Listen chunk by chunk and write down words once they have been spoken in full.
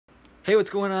Hey, what's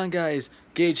going on, guys?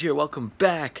 Gage here. Welcome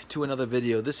back to another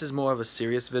video. This is more of a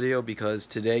serious video because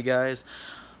today, guys,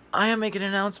 I am making an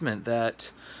announcement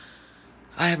that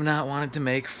I have not wanted to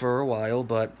make for a while,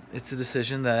 but it's a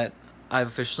decision that I've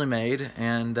officially made,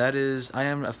 and that is I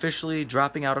am officially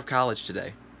dropping out of college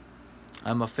today.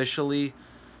 I'm officially,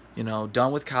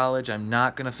 done with college. I'm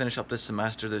not going to finish up this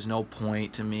semester. There's no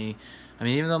point to me. I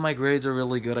mean, even though my grades are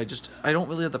really good, I don't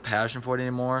really have the passion for it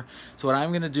anymore. So what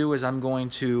I'm going to do is I'm going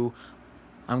to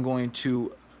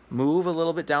move a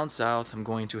little bit down south. I'm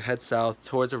going to head south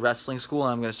towards a wrestling school,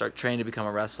 and I'm going to start training to become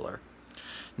a wrestler.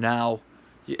 Now,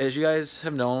 as you guys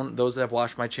have known, those that have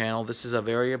watched my channel, this is a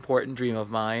very important dream of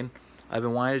mine. I've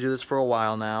been wanting to do this for a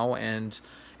while now, and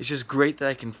it's just great that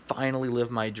I can finally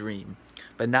live my dream.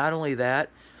 But not only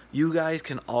that, you guys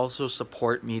can also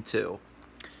support me too.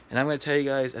 And I'm going to tell you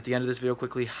guys at the end of this video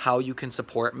quickly how you can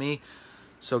support me.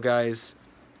 So guys,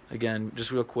 again,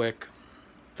 just real quick,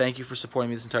 thank you for supporting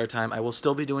me this entire time. I will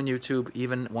still be doing YouTube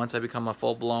even once I become a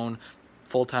full-blown,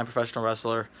 full-time professional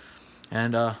wrestler.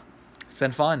 And it's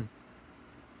been fun.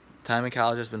 Time in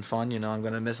college has been fun. I'm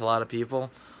going to miss a lot of people. I'm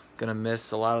going to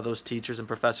miss a lot of those teachers and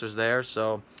professors there.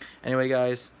 So anyway,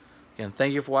 guys, again,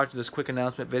 thank you for watching this quick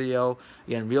announcement video.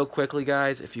 Again, real quickly,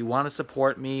 guys, if you want to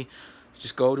support me,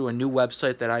 just go to a new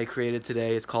website that I created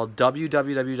today. It's called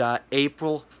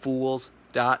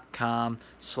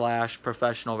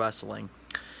www.aprilfools.com/professional wrestling.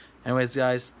 Anyways,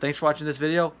 guys, thanks for watching this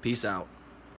video. Peace out.